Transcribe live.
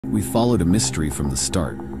We followed a mystery from the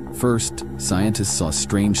start. First, scientists saw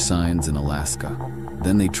strange signs in Alaska.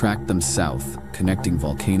 Then they tracked them south, connecting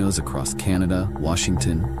volcanoes across Canada,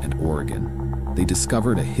 Washington, and Oregon. They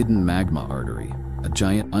discovered a hidden magma artery, a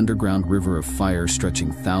giant underground river of fire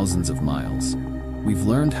stretching thousands of miles. We've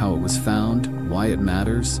learned how it was found, why it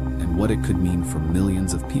matters, and what it could mean for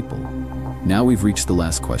millions of people. Now we've reached the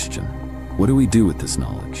last question. What do we do with this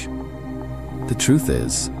knowledge? The truth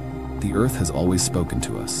is, the Earth has always spoken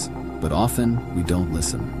to us, but often we don't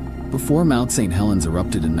listen. Before Mount Saint Helens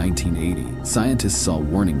erupted in 1980, scientists saw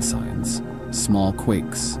warning signs. Small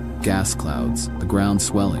quakes, gas clouds, the ground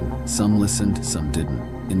swelling. Some listened, some didn't.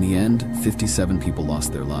 In the end, 57 people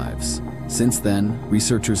lost their lives. Since then,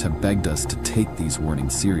 researchers have begged us to take these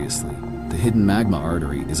warnings seriously. The hidden magma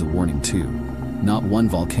artery is a warning too. Not one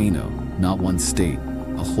volcano, not one state,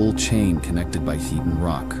 a whole chain connected by heat and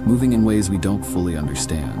rock, moving in ways we don't fully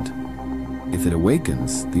understand. If it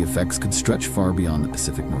awakens, the effects could stretch far beyond the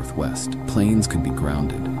Pacific Northwest. Planes could be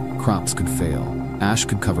grounded, crops could fail, ash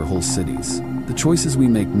could cover whole cities. The choices we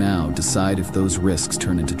make now decide if those risks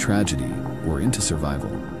turn into tragedy or into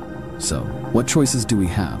survival. So, what choices do we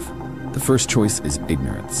have? The first choice is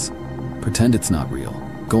ignorance. Pretend it's not real.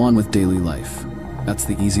 Go on with daily life. That's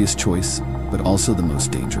the easiest choice, but also the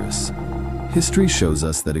most dangerous. History shows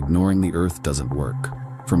us that ignoring the Earth doesn't work.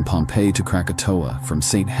 From Pompeii to Krakatoa, from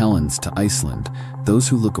St. Helens to Iceland, those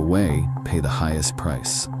who look away pay the highest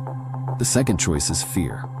price. The second choice is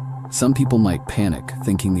fear. Some people might panic,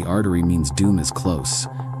 thinking the artery means doom is close,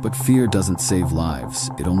 but fear doesn't save lives,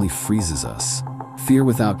 it only freezes us. Fear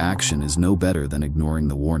without action is no better than ignoring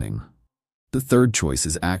the warning. The third choice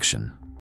is action.